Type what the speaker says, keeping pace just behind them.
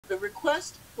The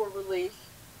request for relief,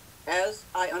 as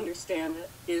I understand it,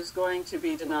 is going to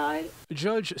be denied.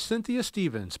 Judge Cynthia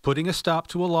Stevens putting a stop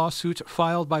to a lawsuit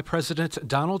filed by President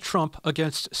Donald Trump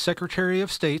against Secretary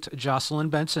of State Jocelyn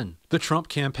Benson. The Trump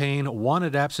campaign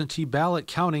wanted absentee ballot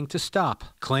counting to stop,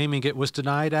 claiming it was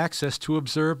denied access to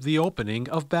observe the opening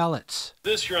of ballots.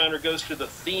 This, Your Honor, goes to the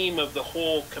theme of the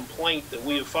whole complaint that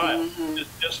we have filed,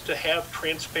 just to have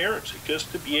transparency, just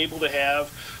to be able to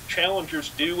have challengers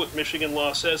do what Michigan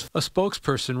law says. A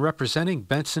spokesperson representing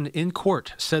Benson in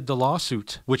court said the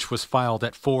lawsuit, which was filed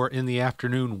at 4 in the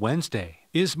afternoon Wednesday,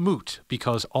 is moot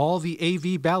because all the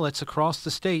AV ballots across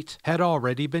the state had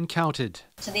already been counted.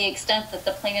 To the extent that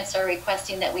the plaintiffs are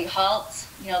requesting that we halt,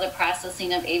 the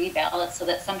processing of AV ballots so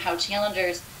that somehow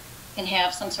challengers can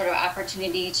have some sort of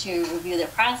opportunity to review the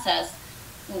process,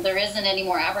 there isn't any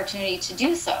more opportunity to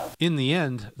do so. In the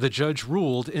end, the judge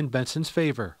ruled in Benson's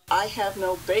favor. I have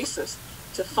no basis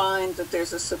to find that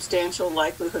there's a substantial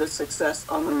likelihood of success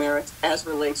on the merits as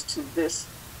relates to this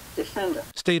defendant.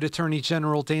 State Attorney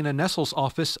General Dana Nessel's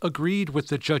office agreed with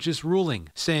the judge's ruling,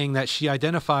 saying that she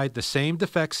identified the same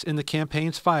defects in the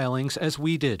campaign's filings as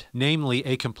we did, namely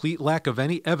a complete lack of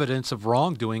any evidence of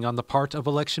wrongdoing on the part of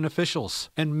election officials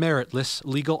and meritless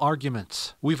legal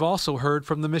arguments. We've also heard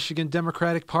from the Michigan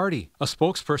Democratic Party. A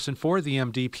spokesperson for the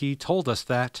MDP told us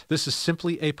that this is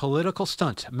simply a political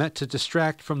stunt meant to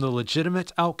distract from the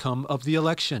legitimate outcome of the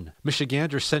election.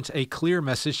 Michiganders sent a clear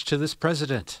message to this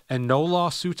president, and no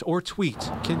lawsuit or tweet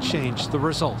can change the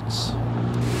results.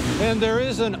 And there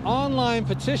is an online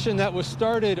petition that was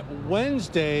started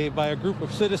Wednesday by a group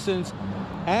of citizens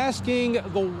asking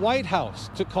the White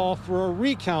House to call for a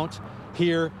recount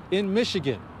here in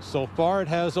Michigan. So far, it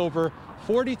has over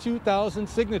 42,000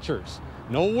 signatures.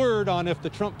 No word on if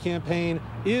the Trump campaign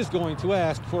is going to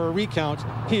ask for a recount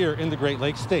here in the Great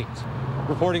Lakes State.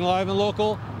 Reporting live and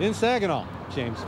local in Saginaw, James